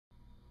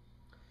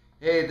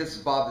Hey, this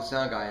is Bob the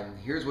Sound Guy, and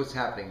here's what's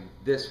happening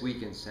this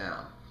week in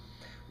sound.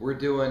 We're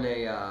doing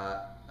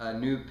a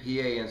new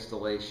PA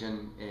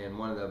installation in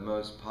one of the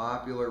most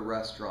popular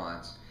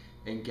restaurants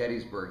in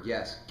Gettysburg.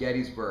 Yes,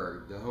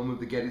 Gettysburg, the home of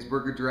the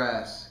Gettysburg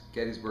Address,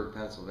 Gettysburg,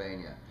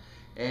 Pennsylvania.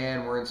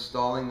 And we're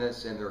installing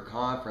this in their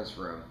conference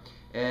room.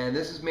 And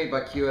this is made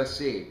by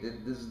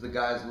QSC. This is the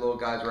little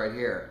guys right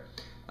here.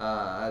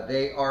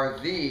 They are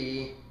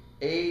the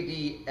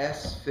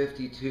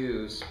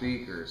ADS52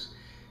 speakers.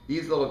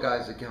 These little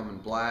guys, that come in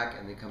black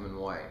and they come in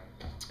white.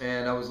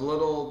 And I had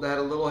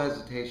a little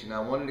hesitation.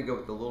 I wanted to go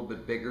with a little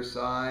bit bigger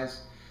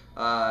size,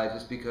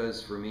 just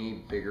because for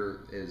me, bigger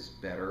is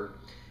better.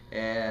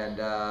 And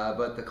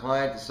but the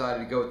client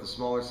decided to go with the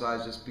smaller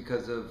size just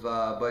because of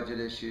budget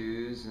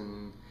issues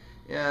and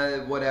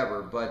yeah,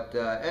 whatever. But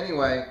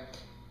anyway,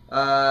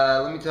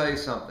 let me tell you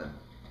something.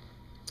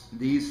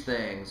 These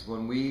things,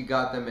 when we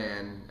got them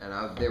in,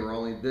 and they were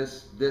only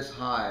this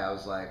high, I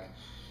was like,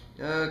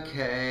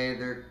 okay,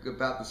 they're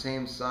about the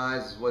same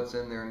size as what's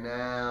in there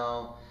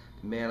now.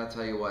 Man, I'll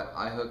tell you what,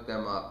 I hooked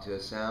them up to a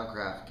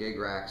Soundcraft Gig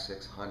Rack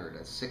 600,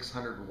 a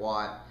 600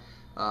 watt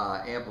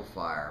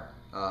amplifier,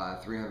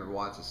 300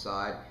 watts a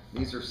side.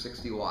 These are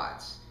 60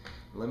 watts.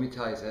 Let me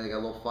tell you, they got a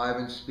little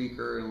 5-inch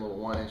speaker and a little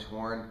 1-inch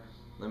horn.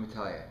 Let me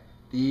tell you,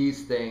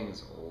 these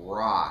things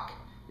rock.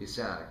 They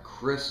sounded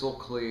crystal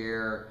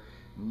clear,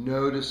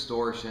 no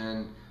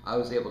distortion. I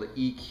was able to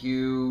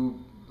EQ,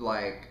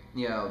 like,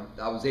 you know,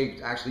 I was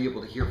actually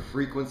able to hear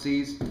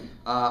frequencies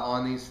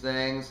on these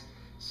things.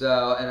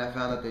 So, and I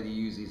found out that they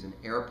use these in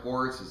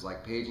airports as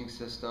like paging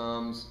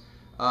systems.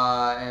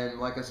 And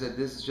like I said,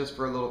 this is just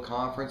for a little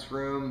conference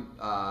room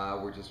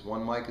where just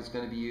one mic is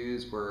going to be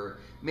used, where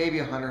maybe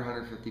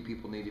 150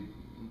 people need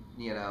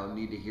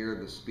to hear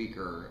the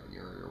speaker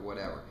or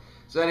whatever.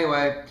 So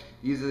anyway,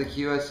 these are the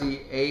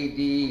QSC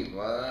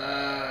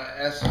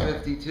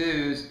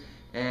ADS52s,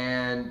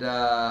 and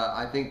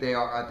I think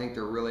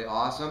they're really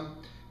awesome.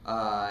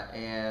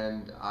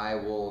 And I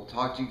will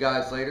talk to you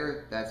guys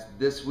later. That's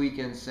This Week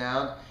in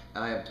Sound,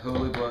 and I am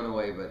totally blown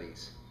away by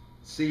these.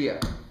 See ya.